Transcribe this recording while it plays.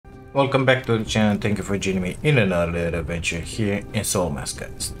Welcome back to the channel. Thank you for joining me in another little adventure here in Soulmask,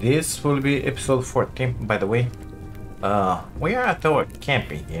 guys. This will be episode 14, by the way. We are at our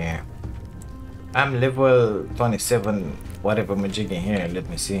camping here. I'm level 27, whatever I'm jigging here. Let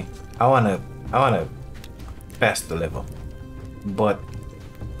me see. I wanna pass the level, but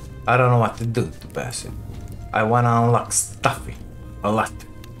I don't know what to do to pass it. I wanna unlock stuffy a lot.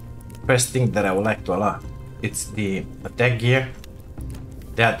 First thing that I would like to unlock, it's the attack gear.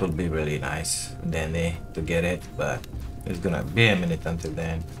 That would be really nice, Danny, to get it, but it's gonna be a minute until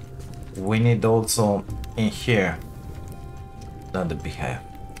then. We need also in here another beehive.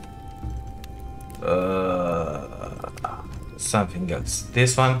 Something else.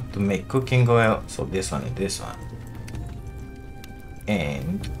 This one to make cooking oil, so this one and this one.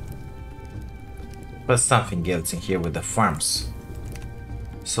 And put something else in here with the farms.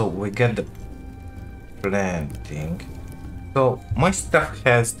 So we got the planting. So my stuff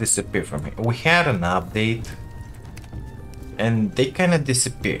has disappeared from here. We had an update and they kind of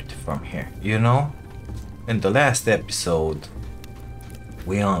disappeared from here, you know? In the last episode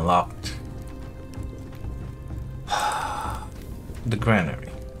we unlocked the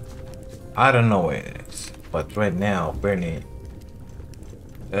granary. I don't know where it is, but right now apparently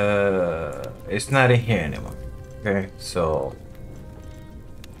it's not in here anymore. Okay, so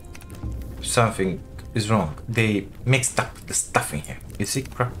something is wrong. They mixed up the stuff in here. You see,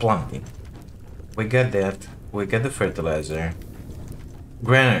 crop planting. We got that. We got the fertilizer.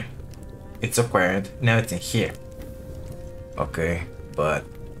 Granary. It's acquired. Now it's in here. Okay, but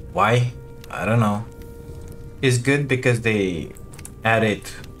why? I don't know. It's good because they added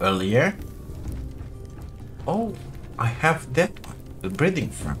earlier. Oh, I have that one. The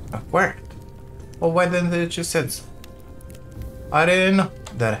breeding farm acquired. Oh, why didn't they just said so? I didn't know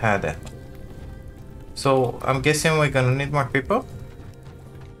that I had that. So I'm guessing we're gonna need more people.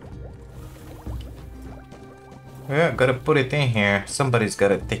 Yeah, gotta put it in here. Somebody's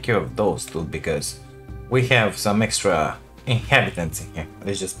gotta take care of those too, because we have some extra inhabitants in here.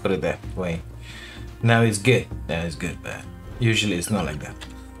 Let's just put it that way. Now it's good. That is good, but usually it's not like that.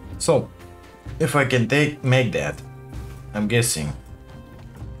 So if I can make that, I'm guessing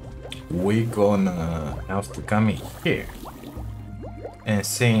we're gonna have to come in here and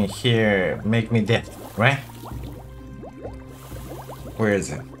saying here, make me that, right? Where is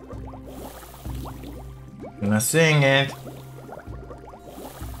it? I'm not seeing it.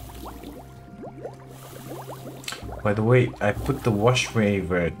 By the way, I put the wash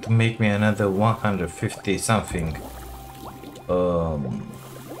waiver to make me another 150 something.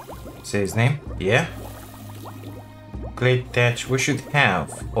 Say his name? Yeah. Clay thatch. We should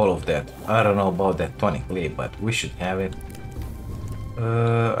have all of that. I don't know about that 20 clay, but we should have it.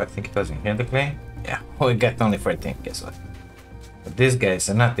 I think it was in here, the clay. Yeah, we got only 14, guess what? But these guys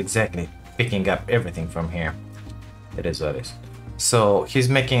are not exactly picking up everything from here. It is what it is. So he's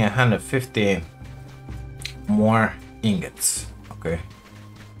making 150 more ingots, okay,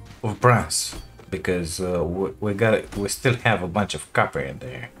 of bronze, because we still have a bunch of copper in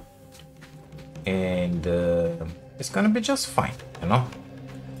there, and it's gonna be just fine, you know,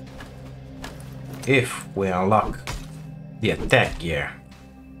 if we unlock the attack gear.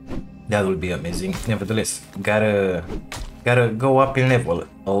 That will be amazing. Nevertheless, gotta go up in level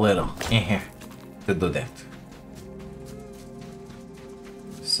a little in here to do that.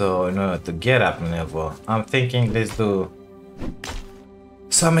 So in order to get up in level, I'm thinking let's do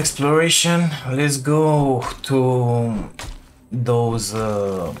some exploration. Let's go to those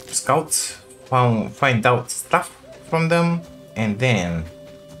scouts, find out stuff from them, and then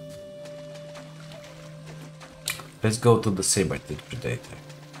let's go to the Saber-Toothed Predator,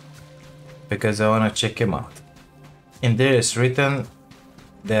 because I want to check him out. In there is written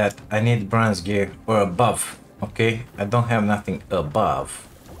that I need bronze gear or above. Okay, I don't have nothing above,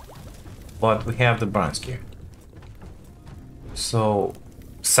 but we have the bronze gear. So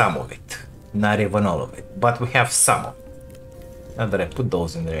some of it, not even all of it, but we have some of it. Now that I put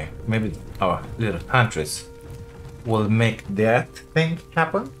those in there, maybe our little huntress will make that thing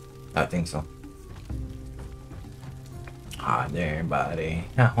happen. I think so. Ah, there, buddy.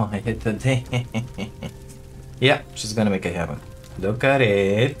 I want it today. Yeah, she's gonna make it happen. Look at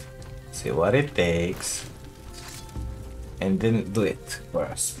it. See what it takes. And then do it for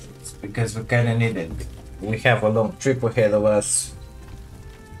us, because we kinda need it. We have a long trip ahead of us.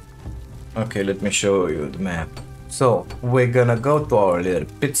 Okay, let me show you the map. So we're gonna go to our little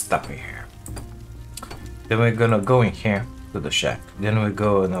pit stop here. Then we're gonna go in here to the shack. Then we're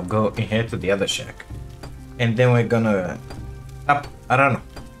gonna go in here to the other shack. And then we're gonna up, I don't know,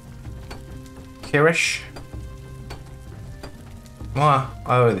 hereish. Well,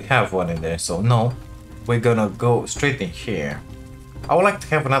 I already have one in there, so no. We're gonna go straight in here. I would like to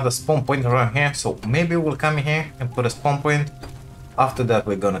have another spawn point around here, so maybe we'll come in here and put a spawn point. After that,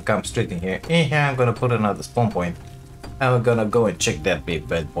 we're gonna come straight in here. In here, I'm gonna put another spawn point, and we're gonna go and check that big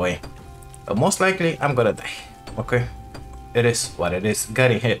bad boy. Most likely, I'm gonna die. Okay, it is what it is.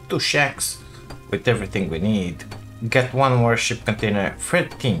 Got in here 2 shacks with everything we need. Get 1 warship container,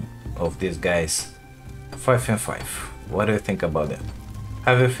 13 of these guys, 5 and 5. What do you think about that?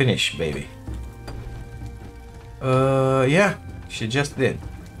 Have you finished, baby? Yeah, she just did.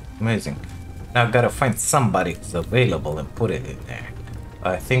 Amazing. Now I gotta find somebody who's available and put it in there.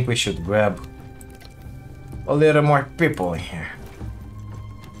 I think we should grab a little more people in here.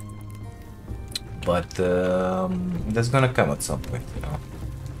 But that's gonna come at some point, you know.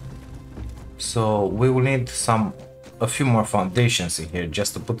 So we will need a few more foundations in here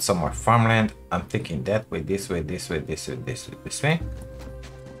just to put some more farmland. I'm thinking that way, this way, this way, this way, this way, this way.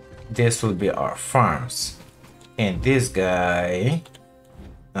 This will be our farms. And this guy,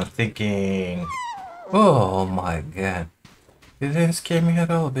 I'm thinking, oh my god, it didn't scare me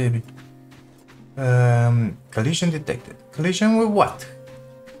at all, baby. Collision detected. Collision with what?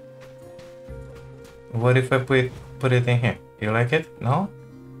 What if I put it in here? You like it? No?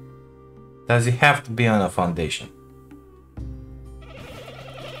 Does it have to be on a foundation?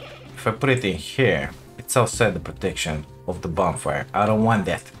 If I put it in here, it's outside the protection of the bonfire. I don't want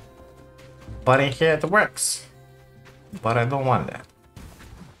that. But in here it works. But I don't want that.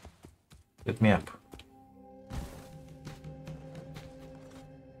 Let me up.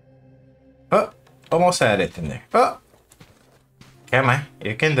 Oh, almost had it in there. Oh, come on,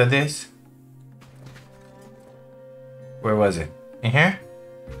 you can do this. Where was it? In here?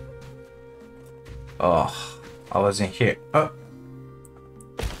 Oh, I was in here. Oh,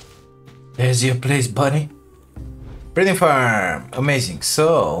 there's your place, buddy. Breeding farm, amazing.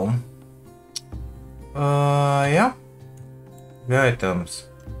 So, yeah. The items.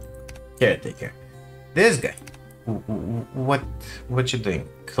 Caretaker. This guy. What you doing?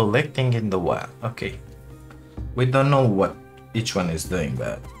 Collecting in the wild. Okay. We don't know what each one is doing,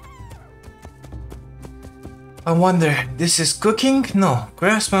 but I wonder, this is cooking? No.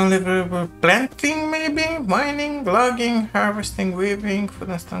 Craftsman, liver, planting maybe? Mining, logging, harvesting, weaving, food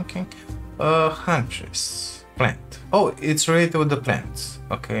and stunking. Huntress. Plant. Oh, it's related with the plants.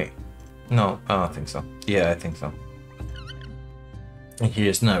 Okay. No, I don't think so. Yeah, I think so. And here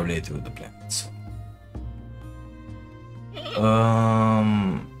is not related with the plants.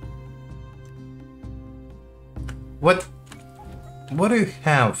 What do you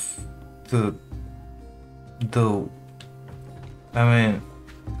have to do? I mean,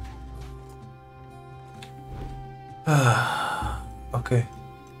 okay,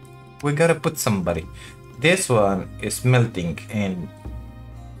 we gotta put somebody. This one is melting and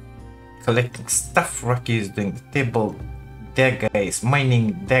collecting stuff. Rocky is doing the table. That guy is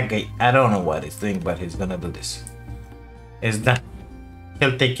mining. That guy, I don't know what he's doing, but he's gonna do this. It's done.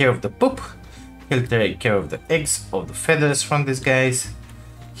 He'll take care of the poop. He'll take care of the eggs, of the feathers from these guys.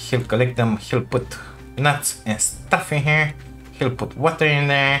 He'll collect them. He'll put nuts and stuff in here. He'll put water in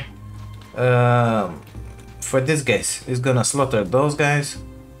there. For these guys, he's gonna slaughter those guys.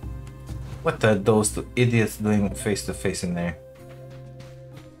 What are those two idiots doing face to face in there?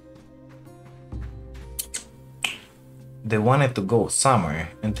 They wanted to go somewhere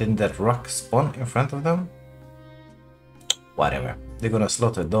and then that rock spawned in front of them? Whatever. They're gonna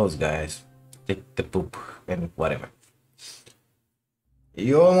slaughter those guys. Take the poop and whatever.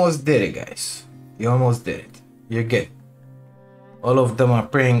 You almost did it, guys. You almost did it. You're good. All of them are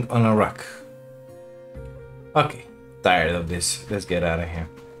preying on a rock. Okay. Tired of this. Let's get out of here.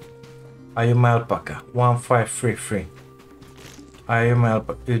 Are you my alpaca? 1533. Are you my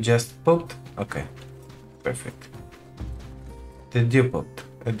alpaca? You just pooped? Okay. Perfect. Did you poop?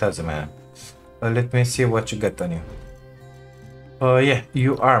 It doesn't matter. Let me see what you got on you. Oh yeah,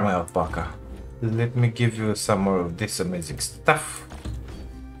 you are my alpaca. Let me give you some more of this amazing stuff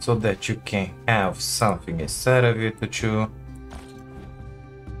so that you can have something inside of you to chew.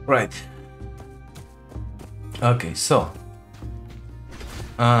 Right. Okay, so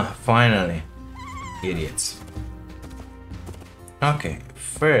finally, idiots. Okay,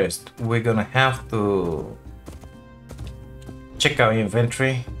 first we're gonna have to check our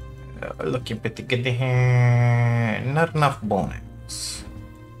inventory. Looking pretty good here. Not enough bones.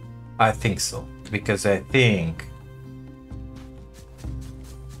 I think so, because I think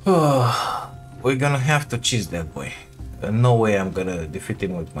we're gonna have to cheese that boy. No way I'm gonna defeat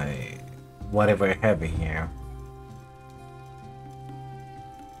him with my whatever I have in here.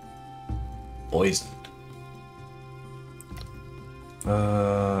 Poisoned.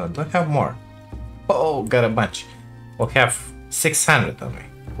 Don't have more. Oh, got a bunch. We'll have 600 on me.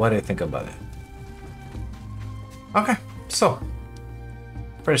 What do you think about it? Okay, so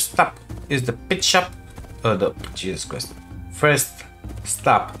first stop is the pit shop. Jesus Christ. First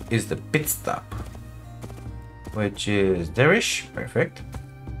stop is the pit stop, which is there-ish. Perfect.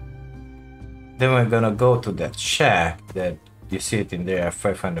 Then we're gonna go to that shack that you see it in there,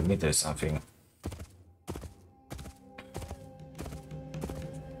 500 meters something.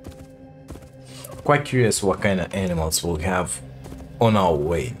 Quite curious what kind of animals we'll have on our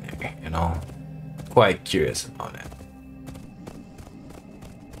way there, you know? Quite curious about it.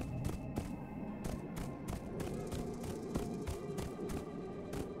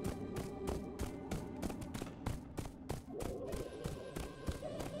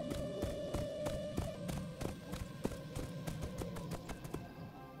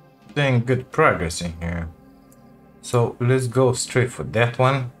 Doing good progress in here. So let's go straight for that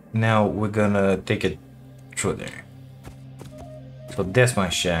one. Now we're gonna take it through there. So that's my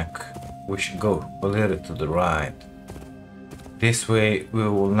shack. We should go a little to the right. This way we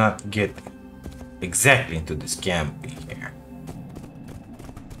will not get exactly into this camp here.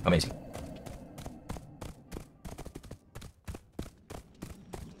 Amazing.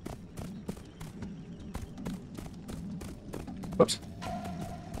 Whoops.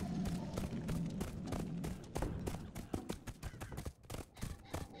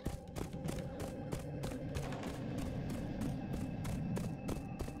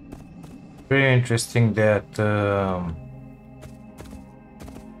 Very interesting that the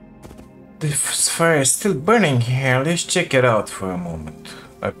fire is still burning here. Let's check it out for a moment.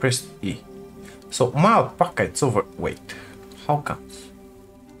 I pressed E. So my alpaca is overweight. How comes?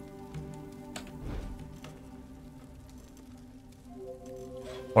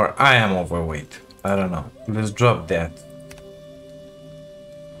 Or I am overweight. I don't know. Let's drop that.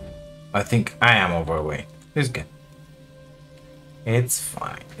 I think I am overweight. It's good. It's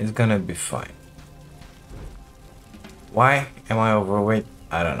fine. It's gonna be fine. Why am I overweight?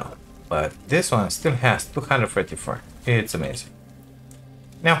 I don't know. But this one still has 234. It's amazing.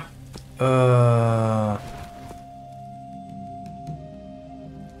 Now,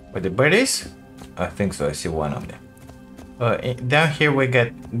 where the bird is? I think so. I see one of them. Down here we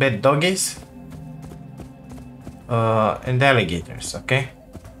got bed doggies and alligators. Okay.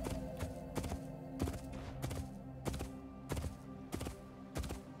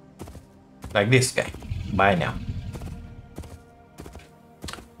 Like this guy. Bye now.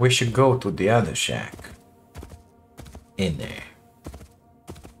 We should go to the other shack. In there.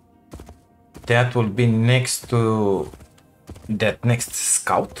 That will be next to that next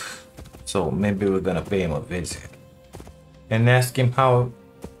scout. So maybe we're gonna pay him a visit. And ask him how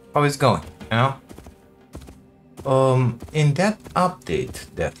it's going, you know? In that update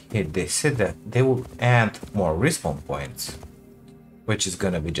that they said that they will add more respawn points, which is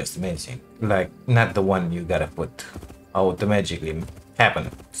gonna be just amazing. Like, not the one you gotta put automatically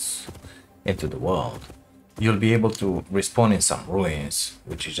happens into the world. You'll be able to respawn in some ruins,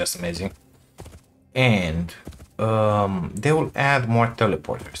 which is just amazing. And they will add more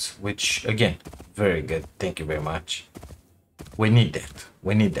teleporters, which again, very good. Thank you very much. We need that.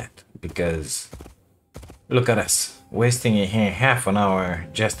 We need that because look at us wasting here half an hour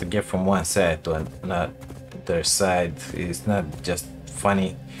just to get from one side to another side. Is not just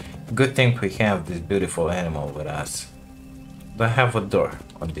funny. Good thing we have this beautiful animal with us. Do I have a door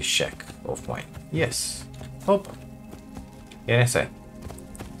on this shack of mine? Yes. Open. Get inside.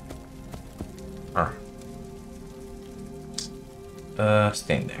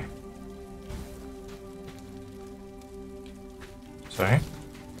 Stay in there. Sorry.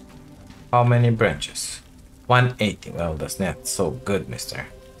 How many branches? 180. Well, that's not so good, mister.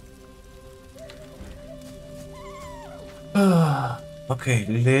 Okay,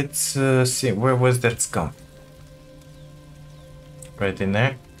 let's see. Where was that scum? Right in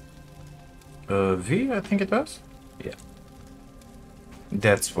there. V, I think it was? Yeah.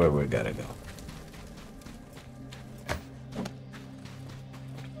 That's where we gotta go.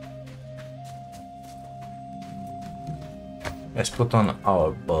 Let's put on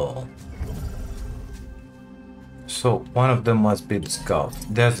our bow. So one of them must be the scout.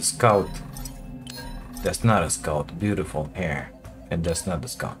 There's a scout. That's not a scout. Beautiful hair. And that's not the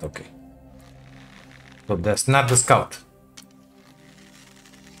scout. Okay. So that's not the scout.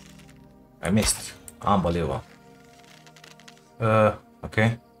 I missed. Unbelievable.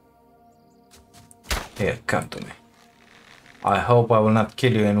 Okay. Here, come to me. I hope I will not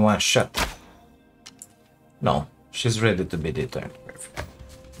kill you in one shot. No, she's ready to be deterred. Perfect.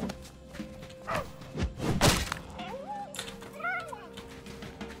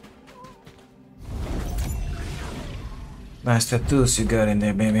 Nice tattoos you got in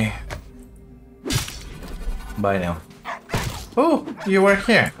there, baby. Bye now. Oh, you were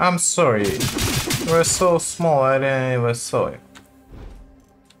here. I'm sorry. You were so small, I didn't even saw you.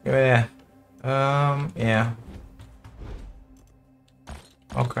 Yeah. Yeah.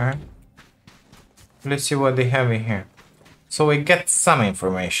 Okay. Let's see what they have in here. So we get some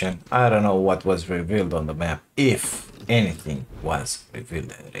information. I don't know what was revealed on the map, if anything was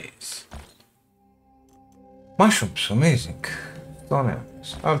revealed. It is. Mushrooms, amazing.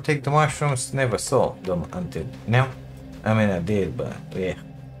 Stoners. I'll take the mushrooms. Never saw them until now. I mean, I did, but yeah.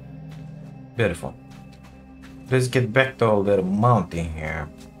 Beautiful. Let's get back to our little mountain here.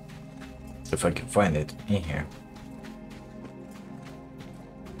 If I can find it in here.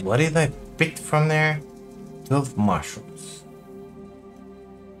 What did I pick from there? 12 mushrooms.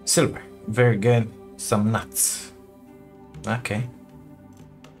 Silver. Very good. Some nuts. Okay.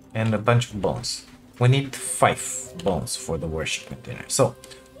 And a bunch of bones. We need 5 bones for the worship container. So,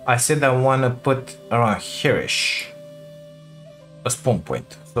 I said I want to put around here-ish a spawn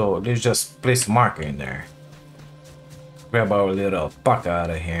point. So, let's just place a marker in there. Grab our little alpaca out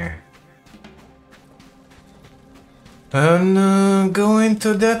of here. And go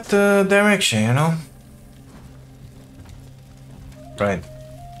into that direction, you know? Right.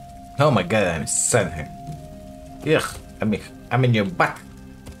 Oh my god, I'm sad here. Ugh, I'm in your butt.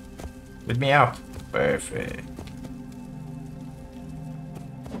 Let me out. Perfect.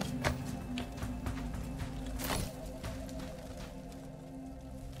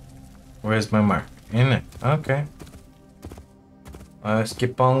 Where's my mark? In it. Okay. Let's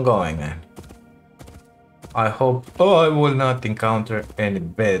keep on going then. I hope I will not encounter any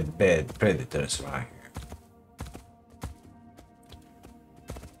bad predators right here.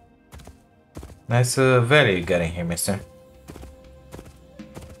 Nice valley you got in here, mister.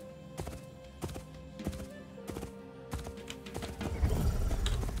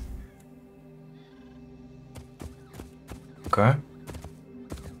 Okay.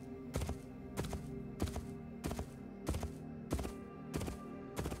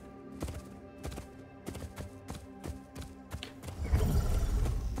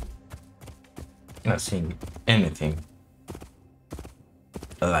 Not seeing anything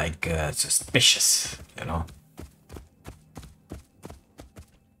like suspicious, you know.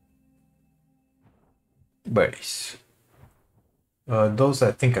 Birdies. Those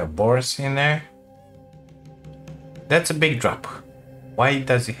I think are boars in there. That's a big drop. Why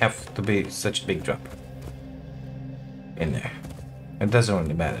does it have to be such a big drop in there? It doesn't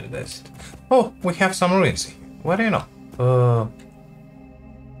really matter, does it? Oh, we have some ruins here. What do you know?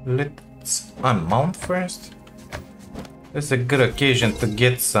 Let's unmount first. This is a good occasion to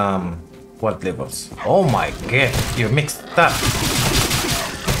get some what levels? Oh my god, you mixed up.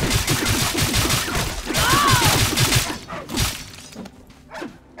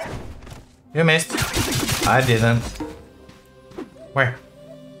 You missed. I didn't. Where?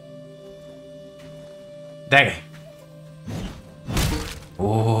 Dagger.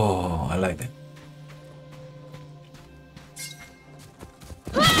 Oh, I like that.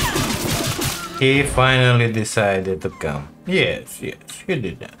 He finally decided to come. Yes, he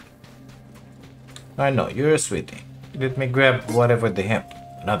did that. I know, you're a sweetie. Let me grab whatever they have.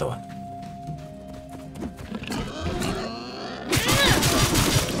 Another one.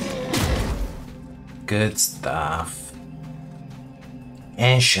 Good stuff.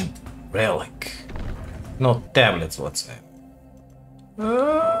 Ancient relic. No tablets whatsoever.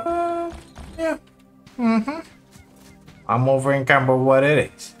 Yeah. I'm over encumbered what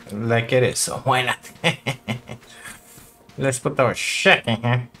it is. Like it is, so why not? Let's put our shack in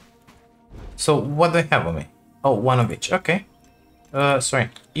here. So what do I have on me? Oh, one of each. Okay. Sorry.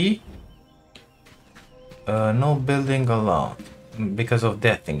 E. No building allowed. Because of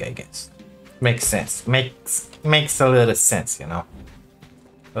that thing, I guess. Makes sense. Makes a little sense, you know.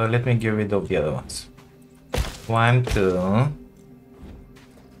 Let me get rid of the other ones. 1, 2,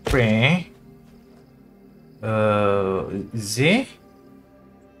 3. Z.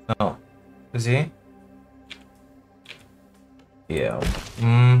 No. Z. Yeah.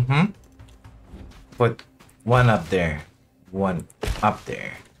 Put one up there. One up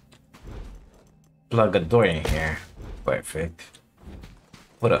there. Plug a door in here. Perfect.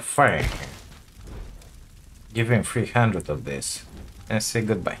 Put a fire in here. Give him 300 of this. And say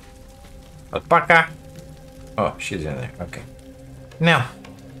goodbye. Alpaca. Oh, she's in there. Okay. Now,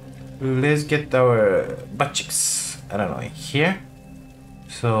 let's get our butt cheeks. I don't know, in here.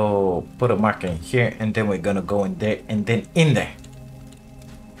 So put a marker in here, and then we're gonna go in there, and then in there.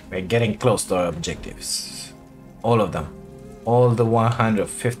 We're getting close to our objectives. All of them. All the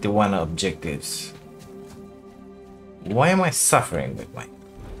 151 objectives. Why am I suffering with mine?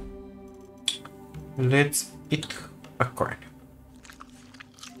 Let's eat a corn.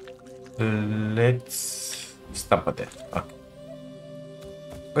 Let's stop at that. Okay.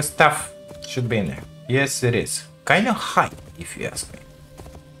 But stuff should be in there. Yes, it is. Kinda high, if you ask me.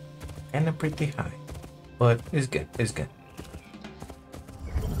 Kinda pretty high. But it's good. It's good.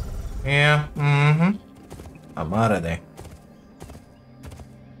 Yeah. I'm out of there.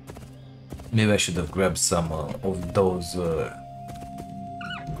 Maybe I should have grabbed some of those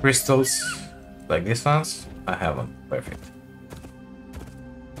crystals. Like these ones. I have them. Perfect.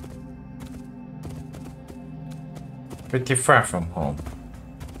 Pretty far from home.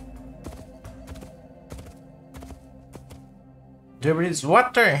 There is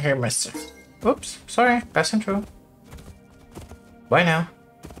water in here, mister. Oops, sorry, passing through. Bye now.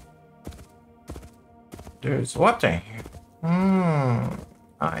 There's water in here.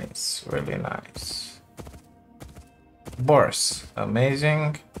 Nice, really nice. Boars,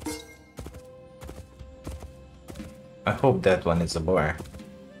 amazing. I hope that one is a boar.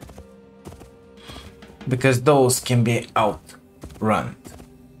 Because those can be outrun.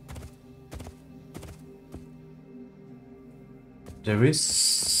 There is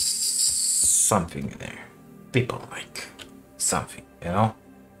something in there. People like something, you know?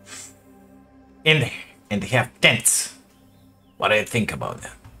 In there. And they have tents. What do you think about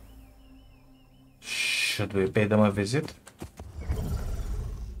them? Should we pay them a visit?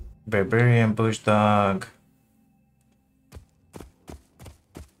 Barbarian bush dog.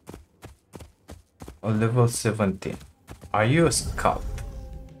 Level 17. Are you a scout?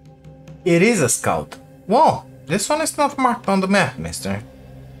 It is a scout. Whoa, this one is not marked on the map, mister.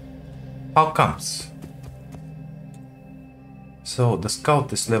 How comes? So the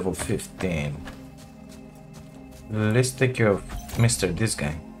scout is level 15. Let's take care of Mr. This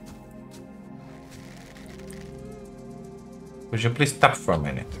guy. Would you please stop for a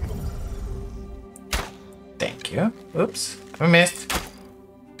minute? Thank you. Oops, I missed.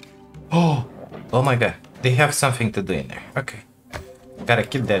 Oh my god, they have something to do in there. Okay. Gotta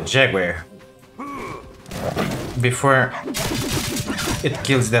kill that jaguar before it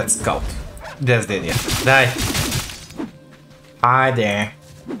kills that scout. That's the idea. Die. Hi there.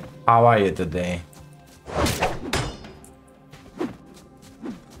 How are you today?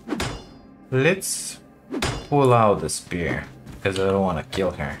 Let's pull out the spear, because I don't want to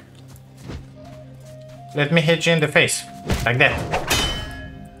kill her. Let me hit you in the face. Like that.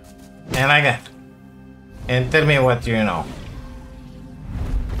 And like that. And tell me what you know.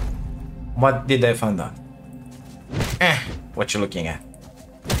 What did I find out? What you looking at?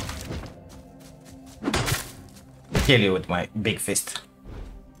 Kill you with my big fist.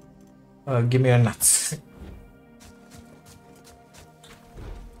 Give me your nuts.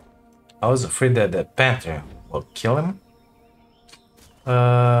 I was afraid that the panther will kill him.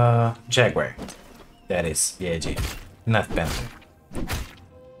 Jaguar. That is BAG, not panther.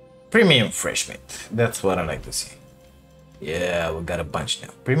 Premium fresh meat. That's what I like to see. Yeah, we got a bunch now.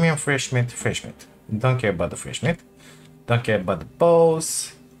 Premium fresh meat, fresh meat. Don't care about the fresh meat. Don't care about the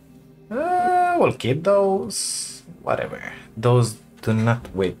bows. We'll keep those. Whatever. Those do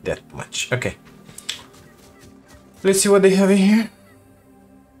not weigh that much. Okay. Let's see what they have in here.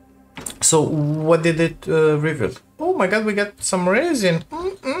 So, what did it reveal? Oh my god, we got some resin.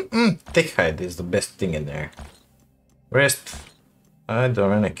 Thick hide is the best thing in there. Rest. I don't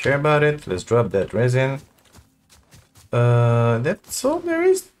really care about it. Let's drop that resin. That's all there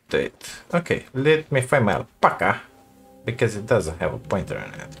is to it. Okay, let me find my alpaca. Because it doesn't have a pointer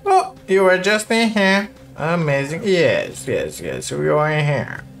on it. Oh, you are just in here. Amazing. Yes, we are in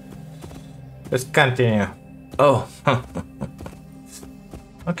here. Let's continue. Oh.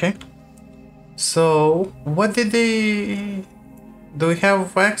 Okay. So, what did they... Do we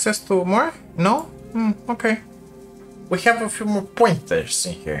have access to more? No? Okay. We have a few more pointers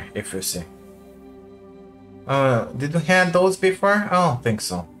in here, if you see. Did we have those before? I don't think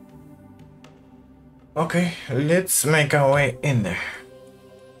so. Okay, let's make our way in there.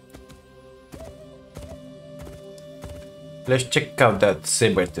 Let's check out that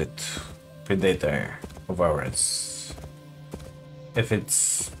Saber-Toothed predator of ours. If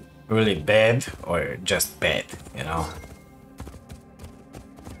it's really bad or just bad, you know.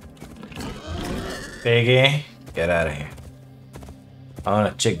 Piggy, get out of here. I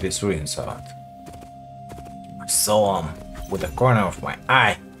wanna check these ruins out. I saw them with the corner of my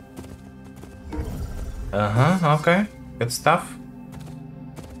eye. Okay. Good stuff.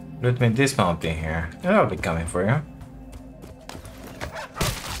 Let me dismount in here. And I'll be coming for you.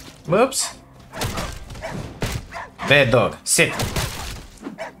 Whoops. Bad dog, sit.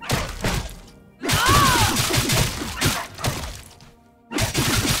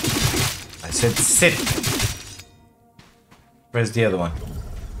 said sit. Where's the other one?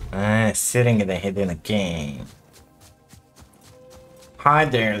 Sitting in the hidden game. Hi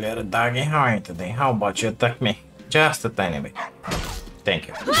there, little doggy. How are you today? How about you attack me? Just a tiny bit. Thank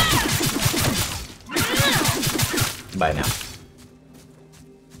you. Bye now.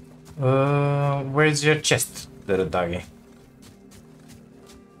 Where's your chest, little doggy?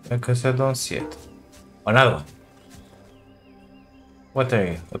 Because I don't see it. Another one. What are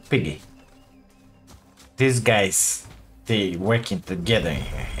you? A piggy? These guys, they working together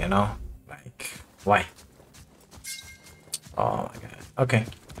here, you know? Like, why? Oh my god. Okay.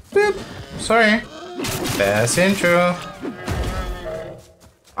 Boop. Sorry. Passing through.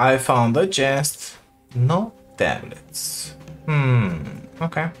 I found a chest. No tablets.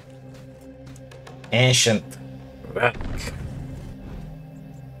 Okay. Ancient rock.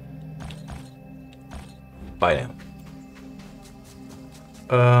 Bye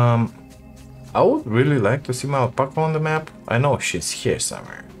now. I would really like to see my alpaca on the map. I know she's here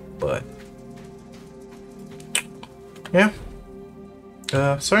somewhere, but yeah.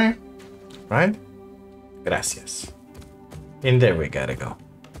 Sorry. Right? Gracias. In there we gotta go.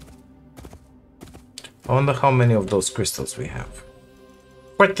 I wonder how many of those crystals we have.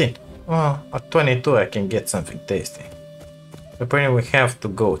 14. Well, at 22 I can get something tasty. Apparently we have to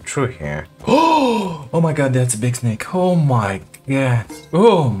go through here. Oh my god, that's a big snake. Oh my god.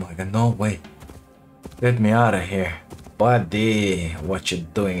 Oh my god, no way. Get me out of here. Buddy, what you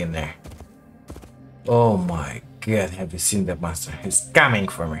doing in there? Oh my god, have you seen that monster? He's coming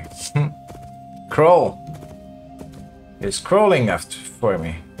for me. Crawl. He's crawling after for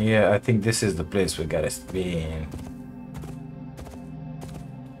me. Yeah, I think this is the place we gotta be in.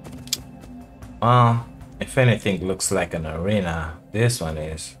 If anything looks like an arena, this one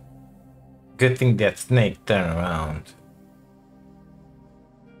is. Good thing that snake turned around.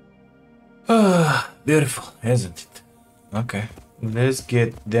 Beautiful, isn't it? Okay, let's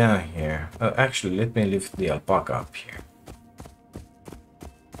get down here. Actually, let me lift the alpaca up here.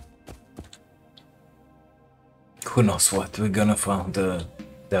 Who knows what we're gonna find down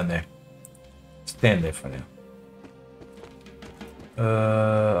there. Stand there for now.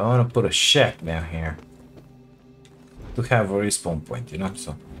 I wanna put a shack down here to have a respawn point, you know,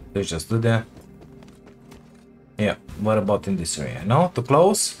 so let's just do that. Yeah, what about in this area? No, too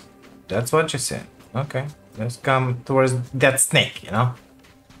close? That's what you said. Okay, let's come towards that snake, you know?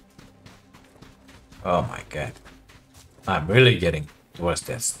 Oh my god. I'm really getting towards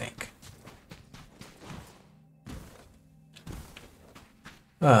that snake.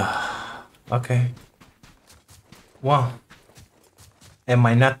 Okay. Wow. Am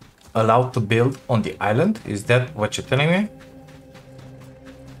I not allowed to build on the island? Is that what you're telling me?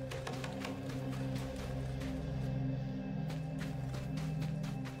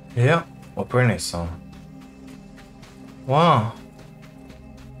 Yeah, apparently so. Wow.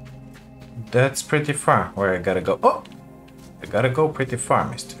 That's pretty far where I gotta go. Oh! I gotta go pretty far,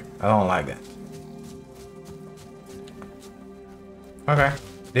 mister. I don't like that. Okay.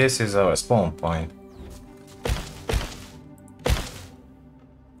 This is our spawn point.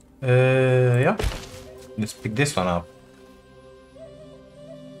 Yeah. Let's pick this one up.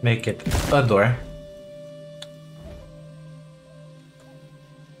 Make it a door.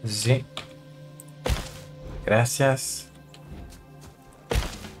 Z. Gracias.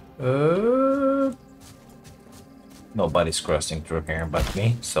 Nobody's crossing through here but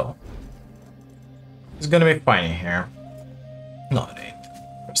me, so it's gonna be fine in here. No, it ain't.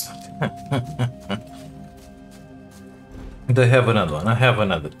 Of course not. Do I have another one? I have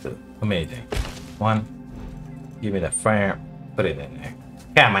another two. Amazing. One. Give me the fire. Put it in there.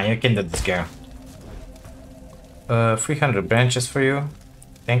 Come on, you can do this, girl. 300 branches for you.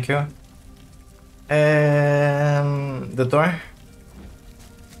 Thank you. The door.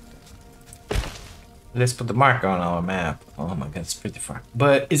 Let's put the marker on our map. Oh my god, it's pretty far.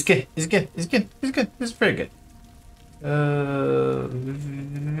 But it's good. It's good. It's good. It's good. It's very good.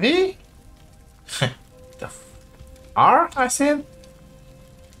 V? The R, I said?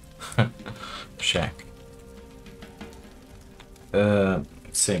 Shack.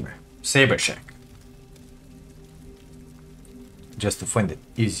 Saber shack. Just to find it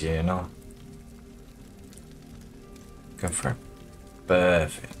easier, you know. Confirm.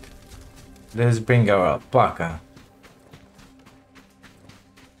 Perfect. Let's bring our alpaca.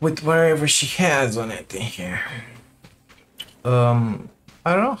 With wherever she has on it in here. I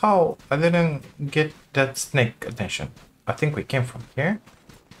don't know how I didn't get that snake attention. I think we came from here.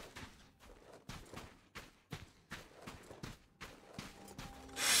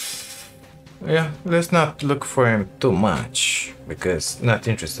 Yeah, let's not look for him too much, because not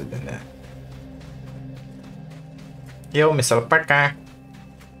interested in that. Yo, Mr. Parker.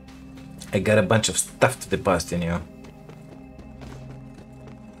 I got a bunch of stuff to deposit in you.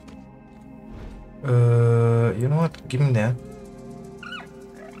 You know what? Give me that.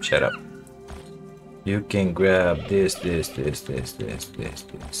 Shut up. You can grab this. I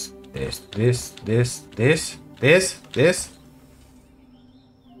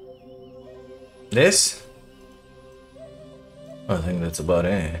think that's about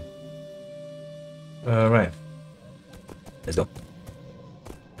it. Right. Let's go.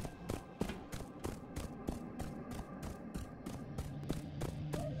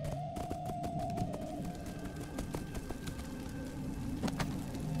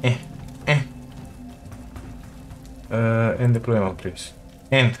 End deployment, please.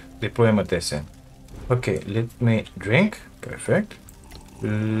 End deployment descent. Okay, let me drink. Perfect.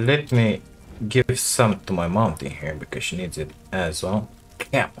 Let me give some to my mom in here because she needs it as well.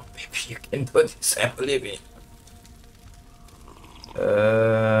 Come on, baby, you can do this. I believe in.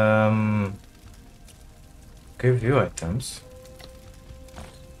 Okay, view items.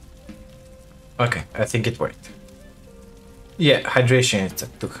 Okay, I think it worked. Yeah, hydration is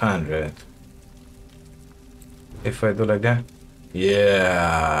at 200. If I do like that,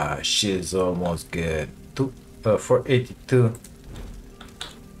 yeah, she's almost good. 482.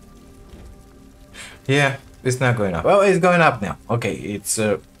 Yeah, it's not going up. Oh, it's going up now. Okay, it's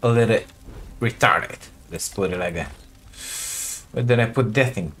a little retarded. Let's put it like that. But then I put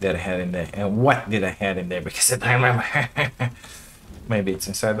that thing that I had in there, and what did I have in there? Because I don't remember. Maybe it's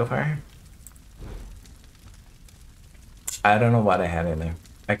inside of her. I don't know what I had in there.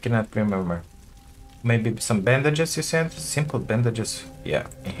 I cannot remember. Maybe some bandages, you said? Simple bandages. Yeah,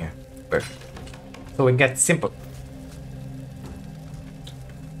 in here. Perfect. So we get simple.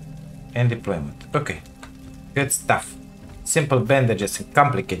 And deployment. Okay. Good stuff. Simple bandages and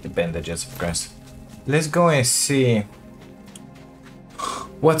complicated bandages, of course. Let's go and see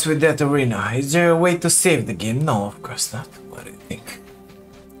what's with that arena. Is there a way to save the game? No, of course not. What do you think?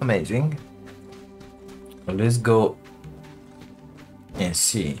 Amazing. Well, let's go and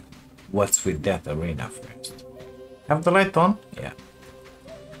see what's with that arena first. Have the light on? Yeah.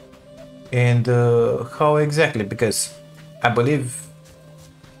 And how exactly? Because I believe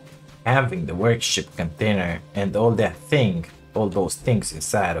having the workshop container and all that thing, all those things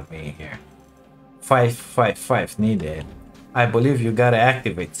inside of me here. 555 needed. I believe you gotta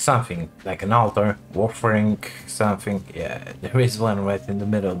activate something like an altar, offering something. Yeah, there is one right in the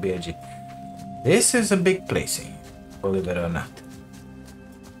middle, BG. This is a big place here, believe it or not.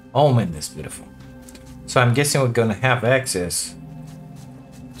 Oh man, that's beautiful. So I'm guessing we're gonna have access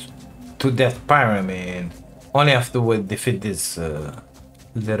to that pyramid only after we defeat this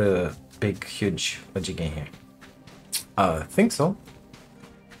little big huge again here. I think so.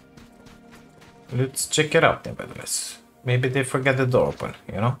 Let's check it out nevertheless. Maybe they forgot the door open,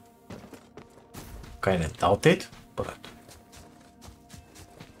 you know? Kinda doubt it, but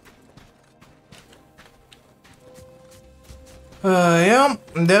yeah,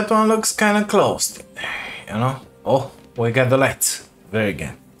 that one looks kind of closed, you know? Oh, we got the lights. Very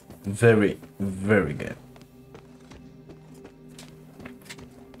good. Very, very good.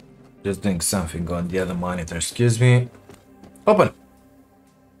 Just doing something on the other monitor, excuse me. Open!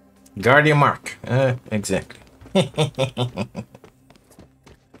 Guardian mark. Exactly.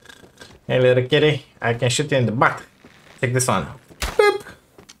 Hey little kitty, I can shoot you in the butt. Take this one. Boop.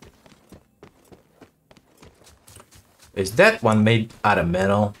 Is that one made out of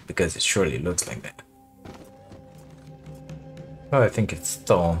metal? Because it surely looks like that. Oh, I think it's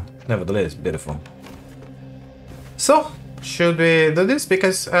stone. Nevertheless, beautiful. So, should we do this?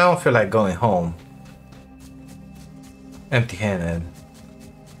 Because I don't feel like going home empty-handed.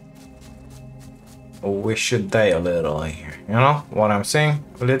 We should die a little in here. You know what I'm saying?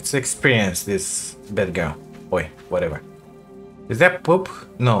 Let's experience this bad girl. Boy, whatever. Is that poop?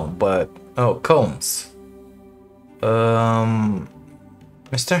 No, but... oh, cones.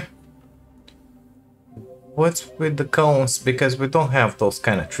 Mister? What's with the cones? Because we don't have those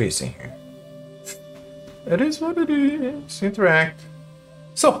kind of trees in here. It is what it is. Interact.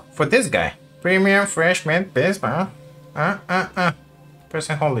 So, for this guy. Premium, fresh, mint, baseball.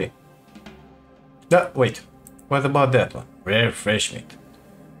 Person holy. Wait. What about that one? Rare fresh meat.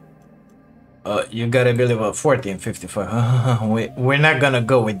 You gotta believe a 1455. We're not gonna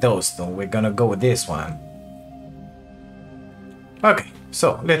go with those though. We're gonna go with this one. Okay,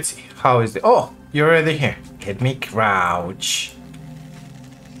 so let's see. How is the... oh, you're already here. Let me crouch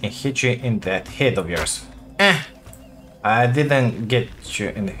and hit you in that head of yours. I didn't get you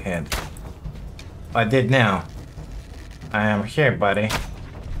in the head. I did now. I am here, buddy.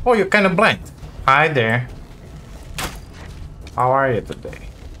 Oh, you're kind of blind. Hi there. How are you today?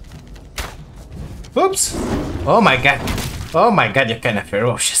 Oops! Oh my god! Oh my god, you're kind of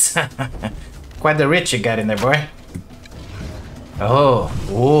ferocious. Quite the rich you got in there, boy. Oh,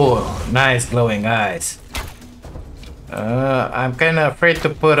 ooh, nice glowing eyes. I'm kind of afraid to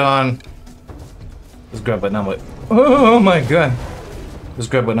put on. Let's grab a number. Oh my god! Let's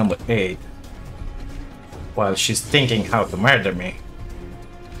grab a number 8. While she's thinking how to murder me.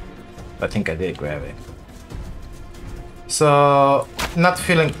 I think I did grab it. So, not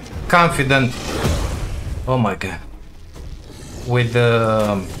feeling confident. Oh my god. With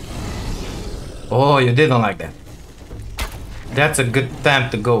the... Oh, you didn't like that. That's a good time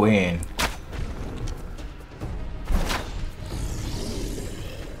to go in.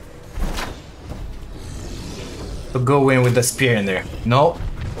 To go in with the spear in there. No,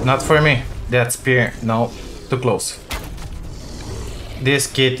 not for me. That spear, no, too close. This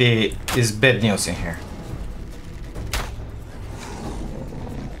kitty is bad news in here.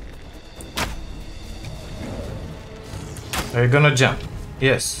 Are you gonna jump?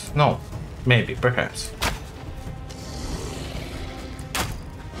 Yes, no, maybe, perhaps.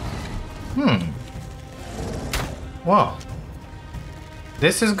 Wow.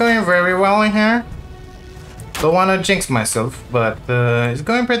 This is going very well in here. Don't want to jinx myself, but it's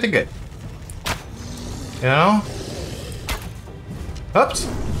going pretty good. You know? Oops.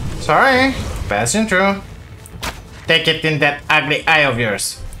 Sorry. Passing through. Take it in that ugly eye of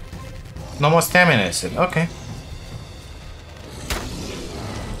yours. No more stamina, is it? Okay.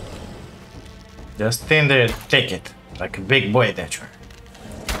 Just stand there and take it. Like a big boy that you are.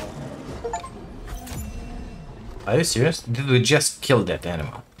 Are you serious? Did we just kill that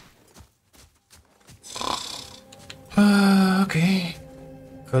animal? Okay.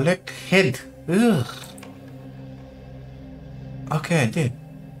 Collect head. Ugh. Okay, I did.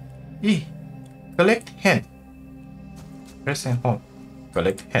 E. Collect head. Press and hold.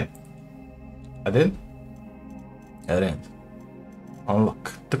 Collect head. I did? I didn't.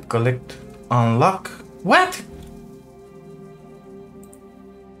 Unlock. To collect. Unlock. What?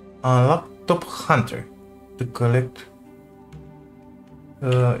 Unlock top hunter. To collect.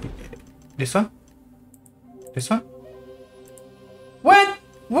 This one? This one? What?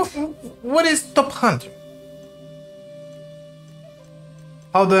 What is top hunter?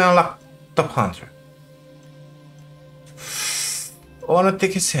 How do I unlock top hunter? I wanna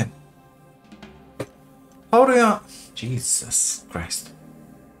take his head. How do I... Jesus Christ.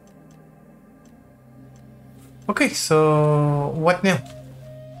 Okay, so what now?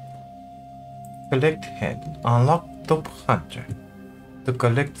 Collect head. Unlock top hunter. To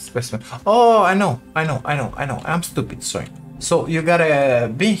collect specimen. Oh, I know. I'm stupid, sorry. So you gotta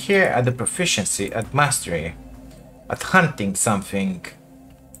be here at the proficiency, at mastery, at hunting something.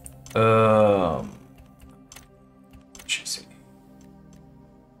 What should I say?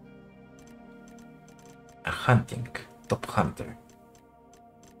 A hunting top hunter.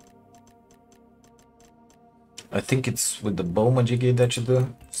 I think it's with the bow majiggy that you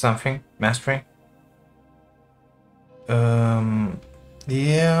do something mastery.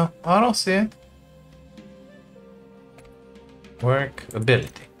 Yeah, I don't see it. Work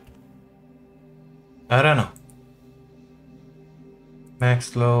ability. I don't know.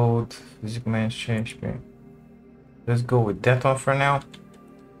 Max load, physical man change. Let's go with that one for now.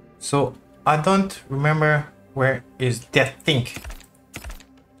 So I don't remember where is that thing.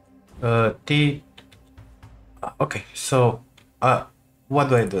 Okay, so what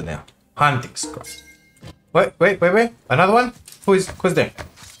do I do now? Hunting score. Wait. Another one? Who's there?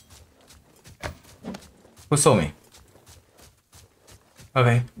 Who saw me?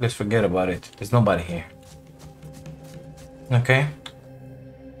 Okay, let's forget about it. There's nobody here. Okay.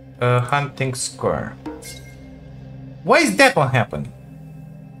 Hunting score. Why is that one happen?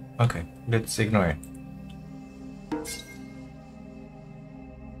 Okay, let's ignore it.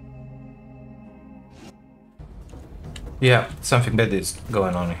 Yeah, something bad is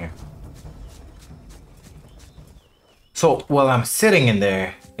going on here. So while I'm sitting in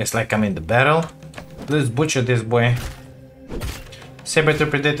there, it's like I'm in the battle. Let's butcher this boy.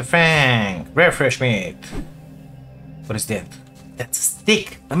 Saber-Toothed fang. Rare fresh meat. What is that? That's a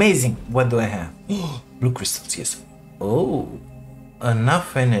stick. Amazing. What do I have? Blue crystals, yes. Oh,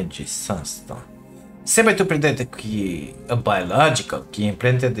 enough energy sunstone. Saber-Toothed key, a biological key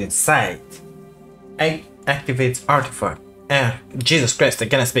implanted inside. Activates artifact. Jesus Christ, I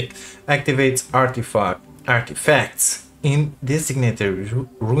cannot speak. Activates artifacts in designated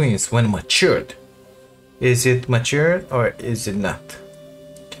ruins when matured. Is it matured or is it not?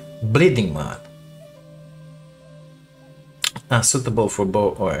 Bleeding mud. Suitable for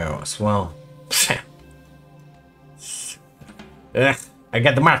bow or arrows. Well, Ugh, I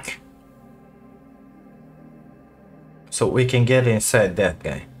got the mark. So we can get inside that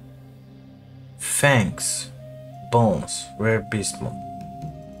guy. Fangs, bones, rare beast mode.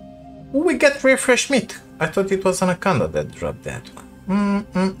 We got rare fresh meat. I thought it was Anaconda that dropped that one.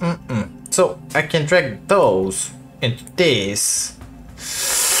 So I can drag those into this.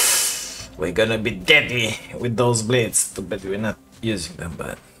 We're gonna be deadly with those blades. Too bad we're not using them,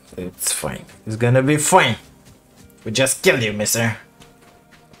 but it's fine. It's gonna be fine. We just killed you, mister.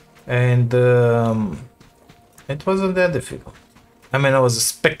 And it wasn't that difficult. I mean, I was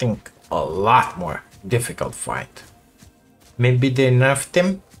expecting a lot more difficult fight. Maybe they nerfed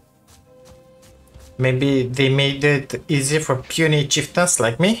him. Maybe they made it easier for puny chieftains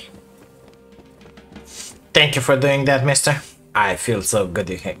like me. Thank you for doing that, mister. I feel so good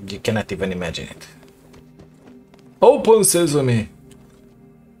you cannot even imagine it. Open sesame!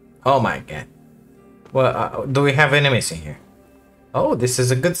 Oh my god. Well, do we have enemies in here? Oh, this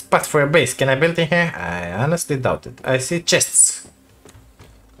is a good spot for a base. Can I build in here? I honestly doubt it. I see chests.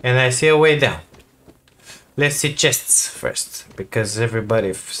 And I see a way down. Let's see chests first, because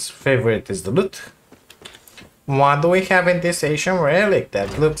everybody's favorite is the loot. What do we have in this Asian relic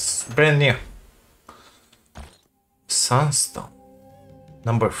that looks brand new? Sunstone.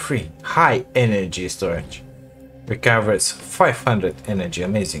 Number 3. High energy storage. Recovers 500 energy.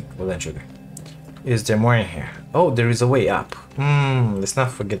 Amazing. Golden sugar. Is there more in here? Oh, there is a way up. Let's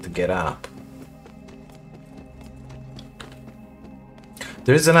not forget to get up.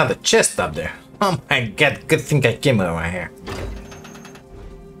 There is another chest up there. Oh my god, good thing I came over here.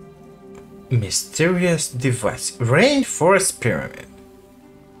 Mysterious device. Rainforest pyramid.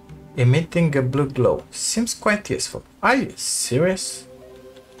 Emitting a blue glow. Seems quite useful. Are you serious?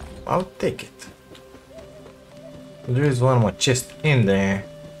 I'll take it. There is one more chest in there.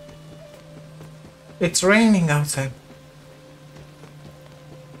 It's raining outside.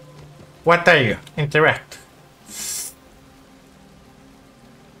 What are you? Interact.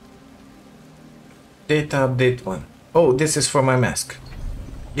 Data update 1. Oh, this is for my mask.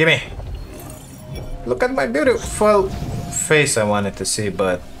 Gimme. Look at my beautiful face I wanted to see,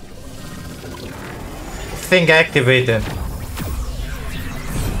 but thing activated.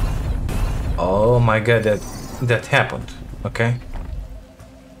 Oh my god, that happened. Okay.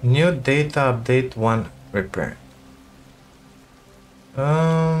 New data update 1 repair.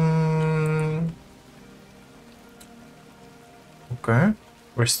 Okay.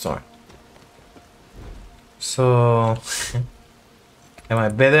 Restore. So am I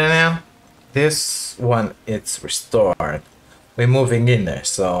better now? This one, it's restored. We're moving in there,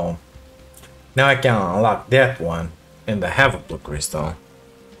 so now I can unlock that one in the Havoc Blue Crystal.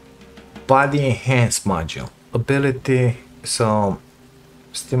 Body Enhance module. Ability, so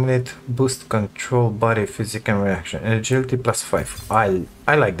stimulate, boost control, body, physical reaction, agility +5.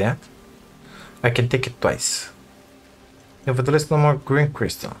 I like that. I can take it twice. Nevertheless, no more green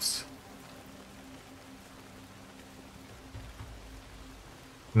crystals.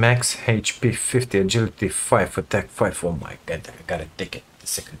 Max HP 50, agility 5, attack 5. Oh my god, I gotta take it the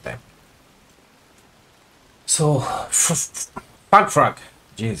second time. So, Frog.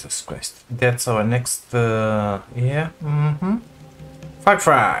 Jesus Christ. That's our next, yeah,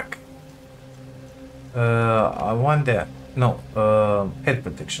 Frog. I want that. No, head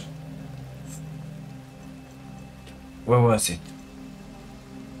protection. Where was it?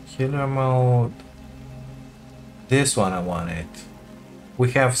 Healer mode. This one I wanted.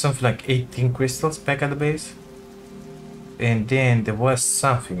 We have something like 18 crystals back at the base. And then there was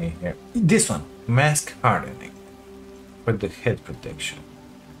something in here. This one, mask hardening for the head protection.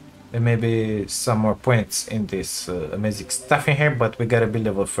 There may be some more points in this amazing stuff in here, but we gotta be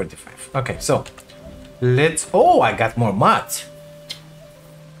level 45. Okay, so let's. Oh, I got more mods.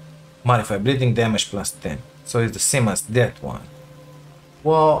 Modify bleeding damage +10. So it's the same as that one.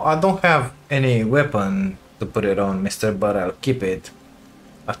 Well, I don't have any weapon to put it on, mister, but I'll keep it.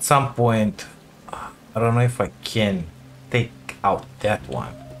 At some point, I don't know if I can take out that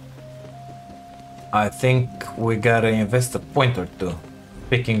one. I think we gotta invest a point or two.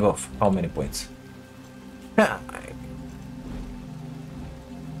 Speaking of, how many points?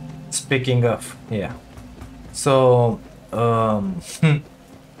 Speaking of, yeah. So,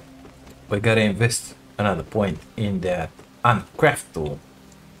 we gotta invest another point in that uncraft tool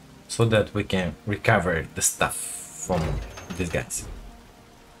so that we can recover the stuff from these guys.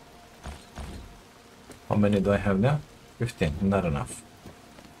 How many do I have now? 15, not enough.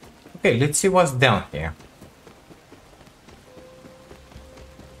 Okay, let's see what's down here.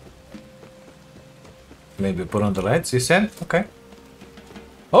 Maybe put on the lights, you said? Okay.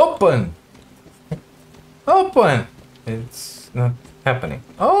 Open! Open! It's not happening.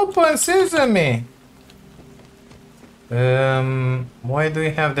 Open sesame! Why do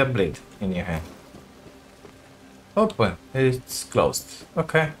you have that blade in your hand? Open. It's closed.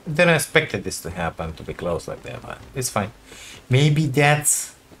 Okay. Didn't expect this to happen, to be closed like that, but it's fine. Maybe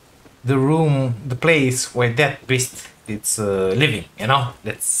that's the room, the place where that beast is living, you know?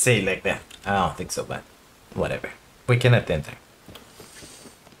 Let's say like that. I don't think so, but whatever. We cannot enter.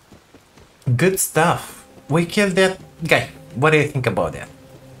 Good stuff. We killed that guy. What do you think about that?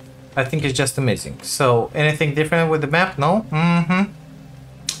 I think it's just amazing. So, anything different with the map? No?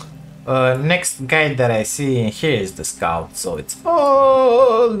 Next guy that I see here is the scout, so it's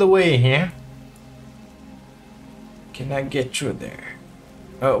all the way here. Can I get through there?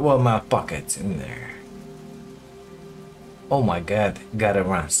 Well, my pocket's in there. Oh my god, gotta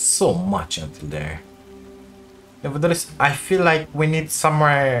run so much until there. Nevertheless, I feel like we need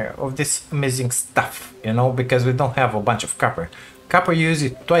somewhere of this amazing stuff, you know, because we don't have a bunch of copper. Copper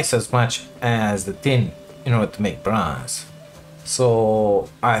uses twice as much as the tin in order to make bronze. So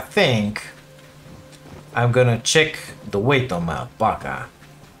I think I'm gonna check the weight on my alpaca,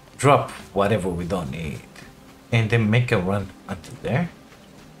 drop whatever we don't need, and then make a run until there.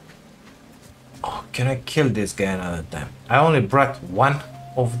 Oh, can I kill this guy another time? I only brought one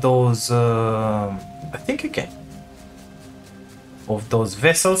of those, I think you can. Of those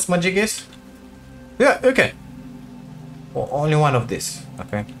vessels, Majigis? Yeah, okay. Only one of this,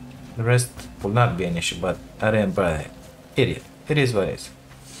 okay? The rest will not be an issue, but I didn't bring it. Idiot. It is what it is.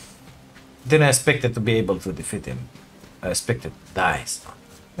 Didn't expect it to be able to defeat him. I expected to die, so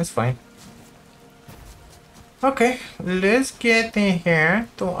that's fine. Okay, let's get in here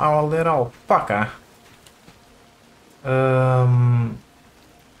to our little alpaca.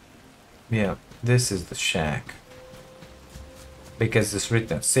 Yeah, this is the shack. Because it's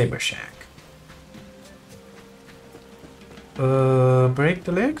written Saber Shack. Break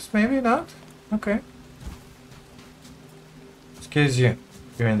the legs? Maybe not? Okay. Excuse you.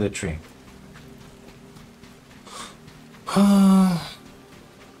 You're in the tree.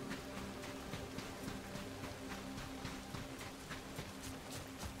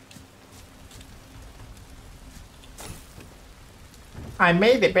 I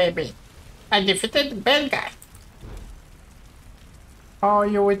made it, baby. I defeated the bad guy. How are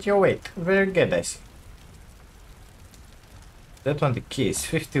you with your weight? Very good, I see. That one the case.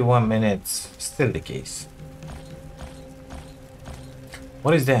 51 minutes. Still the case.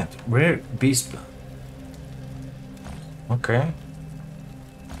 What is that? Rare beast blood. Okay.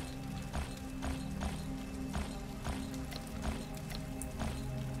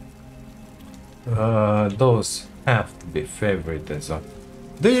 Those have to be favorite as well.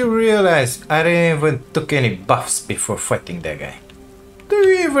 Do you realize I didn't even took any buffs before fighting that guy? Do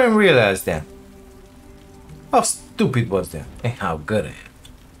you even realize that? How stupid was that? And how good I am.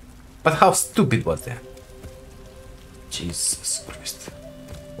 But how stupid was that? Jesus Christ.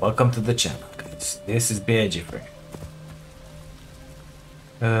 Welcome to the channel, guys. This is BIG for you.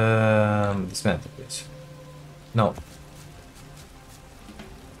 Dismantle, please. No.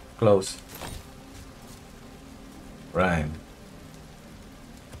 Close. Right.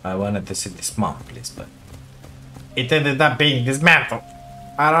 I wanted to see this mount, please, but it ended up being dismantled.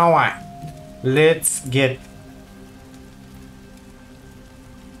 I don't know why. Let's get.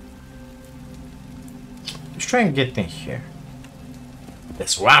 Let's try and get in here.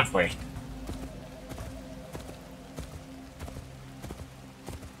 Let's run for it.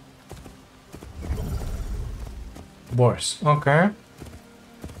 Boars. Okay.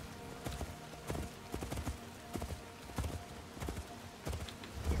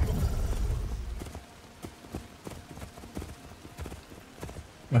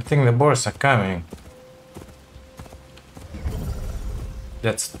 I think the boars are coming.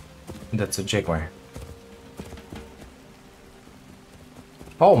 That's a jaguar.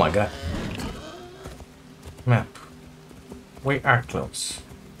 Oh my god. Map. We are close.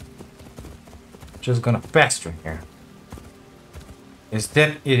 Just gonna pass through here. Is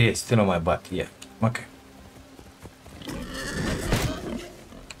that idiot still on my butt? Yeah. Okay.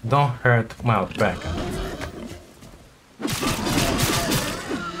 Don't hurt my alpaca.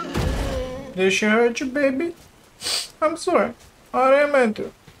 Did she hurt you, baby? I'm sorry. I didn't mean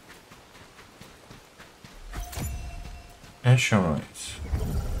to. Insurance.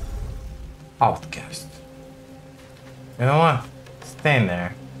 Outcast. You know what? Stay in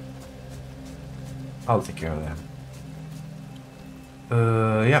there. I'll take care of them.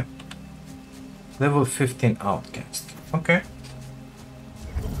 Yeah. Level 15 outcast. Okay.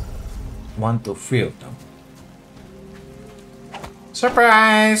 1 to 3 of them.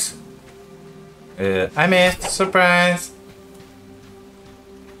 Surprise! I missed. Surprise!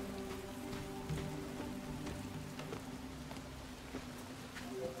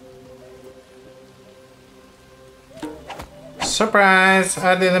 Surprise!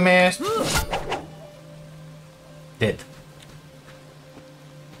 I didn't miss. Dead.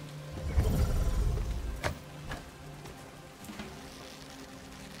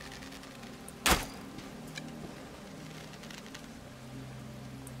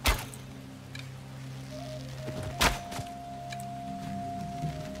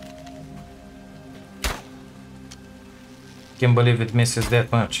 Can't believe it misses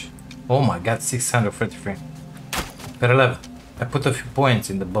that much. Oh my god, 633. But 11. I put a few points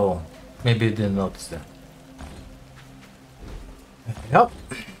in the bow. Maybe you didn't notice that. Yep.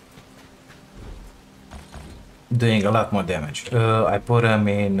 Doing a lot more damage. I put them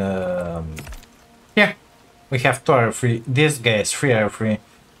in... yeah. We have 2 arrow free. This guy is 3 arrow free.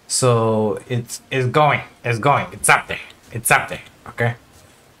 So it's going. It's going. It's up there. It's up there. Okay.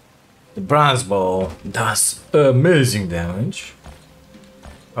 The bronze bow does amazing damage.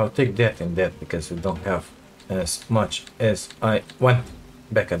 I'll take that and that because we don't have as much as I want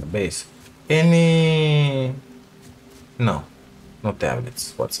back at the base. Any... No. No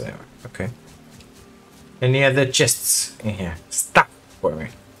tablets whatsoever. Okay. Any other chests in here? Stop for me.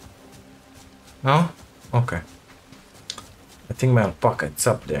 No? Okay. I think my pocket's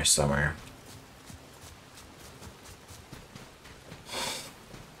up there somewhere.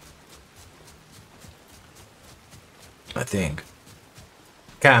 I think.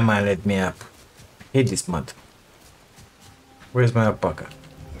 Come on, let me up. Hit this mud. Where's my alpaca?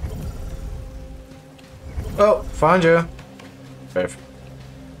 Oh, found you. Perfect.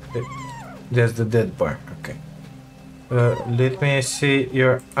 There's the dead bar. Okay. Let me see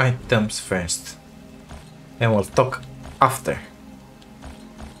your items first. And we'll talk after.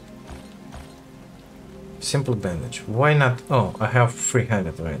 Simple bandage. Why not? Oh, I have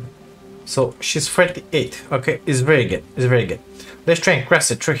 300 already. So she's 38. Okay, it's very good. It's very good. Let's try and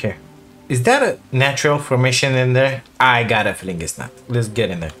cross it through here. Is that a natural formation in there? I got a feeling it's not. Let's get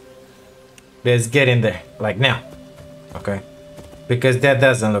in there. Let's get in there. Like now. Okay. Because that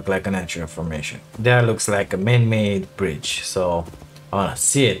doesn't look like a natural formation. That looks like a man-made bridge. So I wanna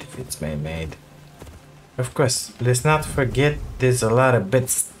see it if it's man-made. Of course, let's not forget there's a lot of bad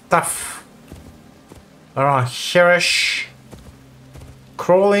stuff around here-ish.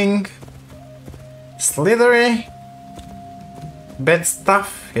 Crawling. Slithery. Bad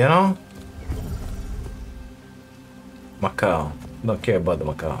stuff, you know? Macau. Don't care about the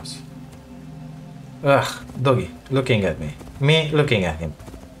macaws. Ugh, doggy, looking at me. Me looking at him.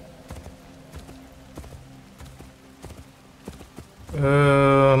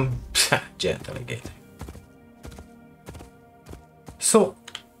 Gentle alligator. So,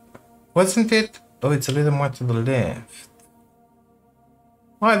 wasn't it? Oh, it's a little more to the left.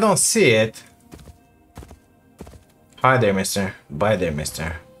 Oh, I don't see it. Hi there, mister. Bye there,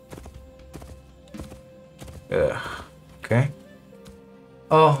 mister. Ugh. Okay.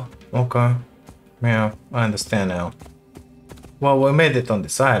 Oh, okay. Yeah, I understand now. Well, we made it on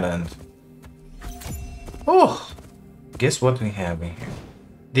this island. Oh! Guess what we have in here?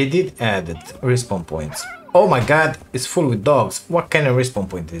 They did add it. Respawn points. Oh my god, it's full with dogs. What kind of respawn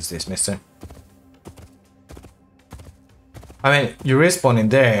point is this, mister? I mean, you respawn in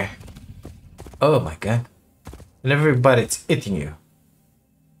there. Oh my god. And everybody's eating you.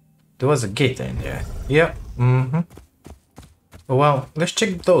 There was a gator in there. Yep. Mm-hmm. Well, let's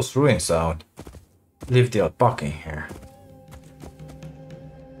check those ruins out. Leave the alpaca in here.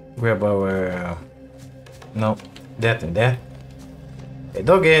 Grab our... no, that and that. Hey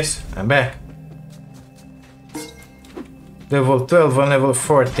doggies, I'm back. Level 12 and level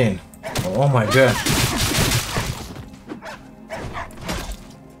 14. Oh my god.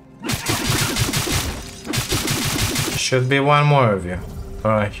 Should be one more of you.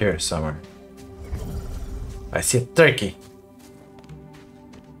 Around here somewhere. I see a turkey.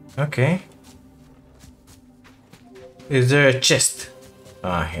 Okay. Is there a chest?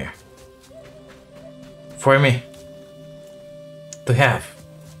 Ah, here. For me. To have.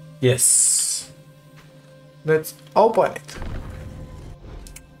 Yes. Let's open it.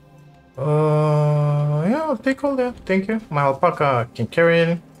 Yeah, I'll take all that. Thank you. My alpaca can carry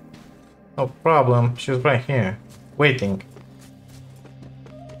it. No problem. She's right here. Waiting.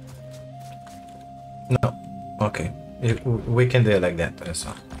 No. Okay. We can do it like that. That's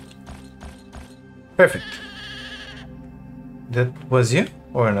all. Perfect. That was you?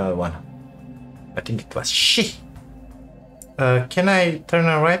 Or another one? I think it was she. Can I turn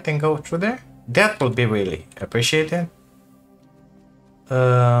right and go through there? That will be really appreciated.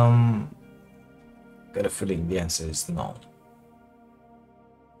 Got a feeling the answer is no.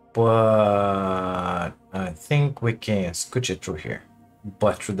 But I think we can scooch it through here.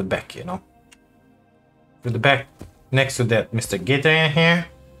 But through the back, you know? Through the back next to that Mr. Gator in here.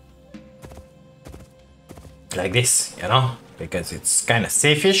 Like this, you know, because it's kind of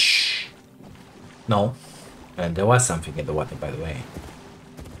safe-ish. No, and there was something in the water, by the way,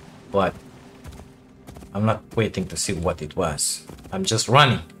 but I'm not waiting to see what it was. I'm just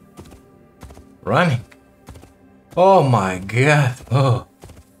running. Oh my god.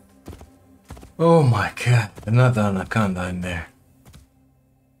 Oh my god, another anaconda in there.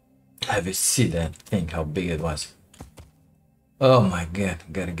 Have you seen that thing, how big it was? Oh my god,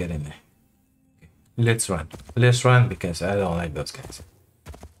 gotta get in there. Let's run because I don't like those guys.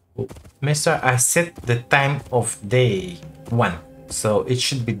 Oh, mister, I set the time of day 1, so it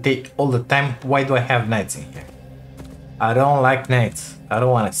should be day all the time. Why do I have nights in here? I don't like nights. I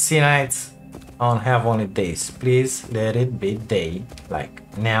don't want to see nights. I don't have only days. Please let it be day, like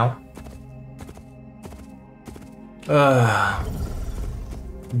now.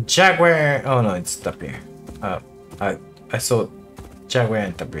 Jaguar. Oh no, it's up here. I saw Jaguar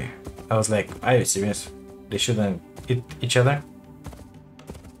and Tapir. I was like, are you serious? They shouldn't eat each other?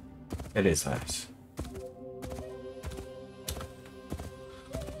 It is nice.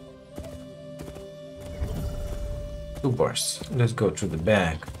 Two bars. Let's go through the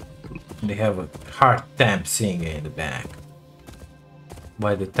bag. They have a hard time seeing you in the bag.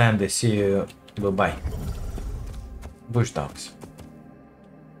 By the time they see you, bye-bye. Bush dogs.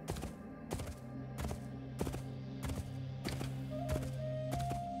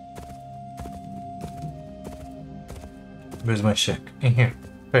 Where's my shack? In here.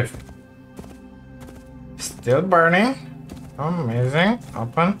 Perfect. Still burning. Amazing.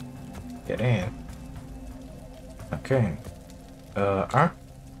 Open. Get in. Okay. Do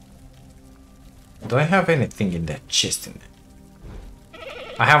I have anything in that chest in there?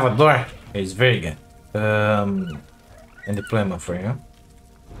 I have a door. It's very good. And deployment for you.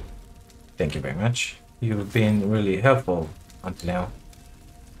 Thank you very much. You've been really helpful until now.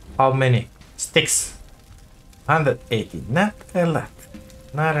 How many sticks? 180. Not a lot.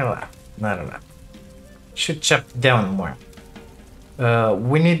 Not a lot. Not a lot. Should chop down more.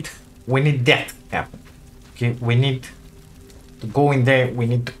 We need that to happen. Okay, we need to go in there. We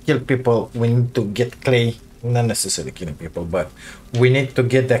need to kill people. We need to get clay. Not necessarily killing people, but we need to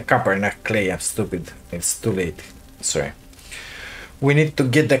get the copper, not clay. I'm stupid. It's too late. Sorry. We need to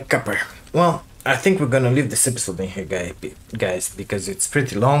get the copper. Well, I think we're gonna leave this episode in here, guys, because it's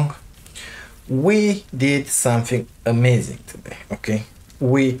pretty long. We did something amazing today, okay?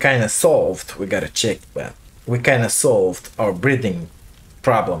 We kind of solved, we gotta check, but we kind of solved our breathing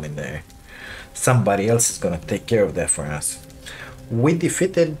problem in there. Somebody else is gonna take care of that for us. We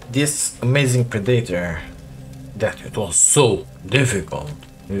defeated this amazing predator that it was so difficult.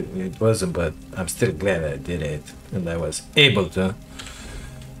 It wasn't, but I'm still glad I did it and I was able to.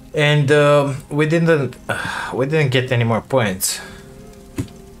 And we didn't get any more points.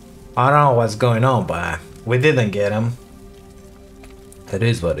 I don't know what's going on, but we didn't get them. That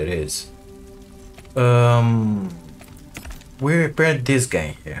is what it is. We repaired this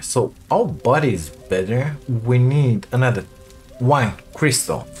guy here, so our body is better. We need another 1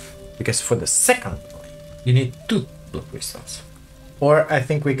 crystal, because for the second one you need 2 blue crystals. Or I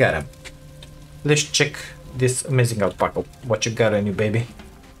think we got him. Let's check this amazing alpaca. What you got on you, baby?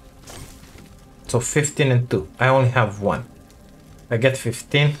 So 15 and 2. I only have 1. I get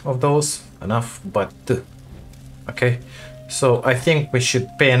 15 of those, enough, but 2. Okay, so I think we should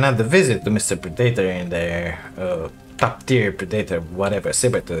pay another visit to Mr. Predator in there, top tier Predator, whatever,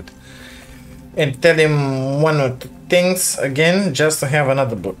 Saber-Toothed, and tell him 1 or 2 things again, just to have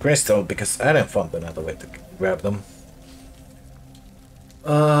another blue crystal, because I didn't find another way to grab them.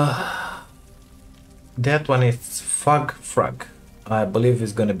 That one is Fog Frog. I believe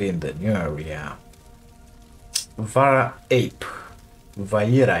it's gonna be in the new area. Vara Ape.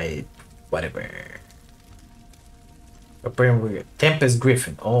 Vaira Ape. Whatever. Apparently, Tempest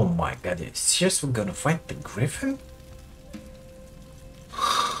Griffin. Oh my god, are you serious? We're gonna fight the Griffin?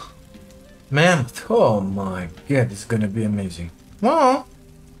 Mammoth. Oh my god, it's gonna be amazing. Well,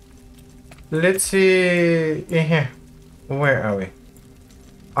 let's see in here. Where are we?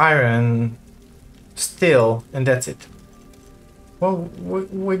 Iron, steel, and that's it. Well,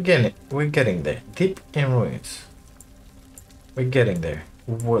 we're getting there. Deep in ruins. We're getting there.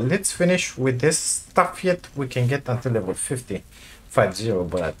 Well, let's finish with this stuff yet. We can get until level 50,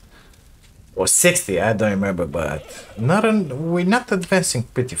 but or 60. I don't remember, but we're not advancing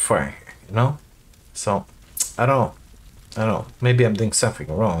pretty far here, you know. So I don't know. Maybe I'm doing something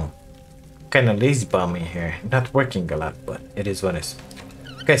wrong. Kind of lazy bombing here. Not working a lot, but it is what it is.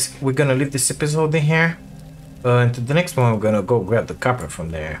 Guys, we're gonna leave this episode in here. And to the next one, we're gonna go grab the copper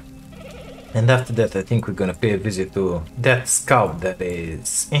from there. And after that, I think we're gonna pay a visit to that scout that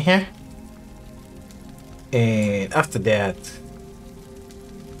is in here. And after that,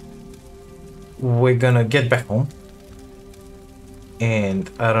 we're gonna get back home. And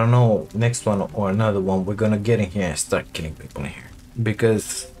I don't know, next one or another one, we're gonna get in here and start killing people in here.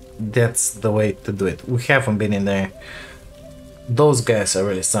 Because that's the way to do it. We haven't been in there. Those guys are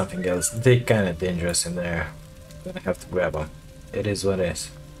really something else. They're kind of dangerous in there. Gonna have to grab them. It is what it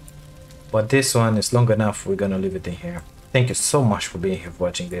is. But this one is long enough. We're gonna leave it in here. Thank you so much for being here, for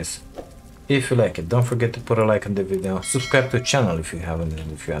watching this. If you like it, don't forget to put a like on the video. Subscribe to the channel if you haven't,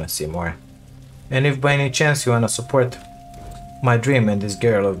 and if you wanna see more. And if by any chance you wanna support my dream and this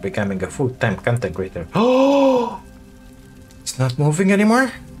girl of becoming a full-time content creator. Oh, it's not moving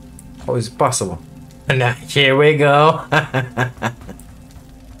anymore. How is it possible? And now here we go.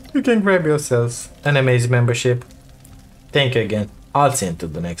 You can grab yourselves an amazing membership. Thank you again. I'll see you until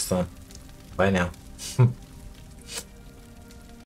the next one. Bye now.